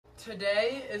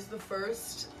Today is the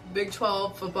first Big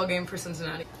 12 football game for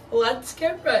Cincinnati. Let's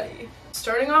get ready.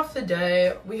 Starting off the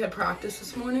day, we had practice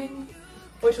this morning,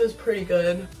 which was pretty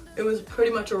good. It was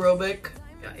pretty much aerobic,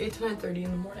 8 to 9:30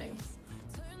 in the morning.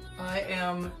 I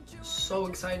am so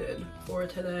excited for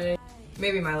today.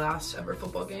 Maybe my last ever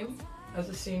football game as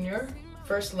a senior.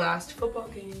 Last football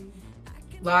game.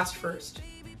 Last first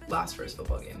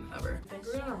football game ever. I think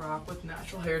we're gonna rock with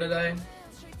natural hair today.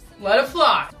 Let it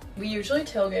fly! We usually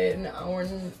tailgate an hour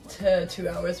to 2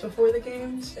 hours before the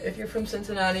games. If you're from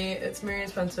Cincinnati, it's Mary and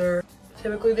Spencer.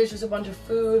 Typically there's just a bunch of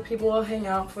food, people will hang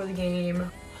out for the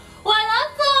game. What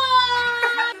up,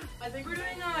 vlog? I think we're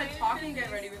doing a talk and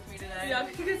get ready with me today. Yeah,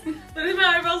 because literally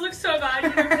my eyebrows look so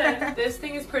bad. This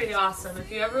thing is pretty awesome.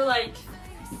 If you ever like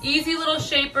easy little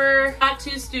shaper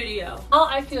tattoo studio. Oh,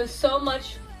 I feel so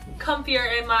much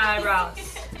comfier in my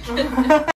eyebrows.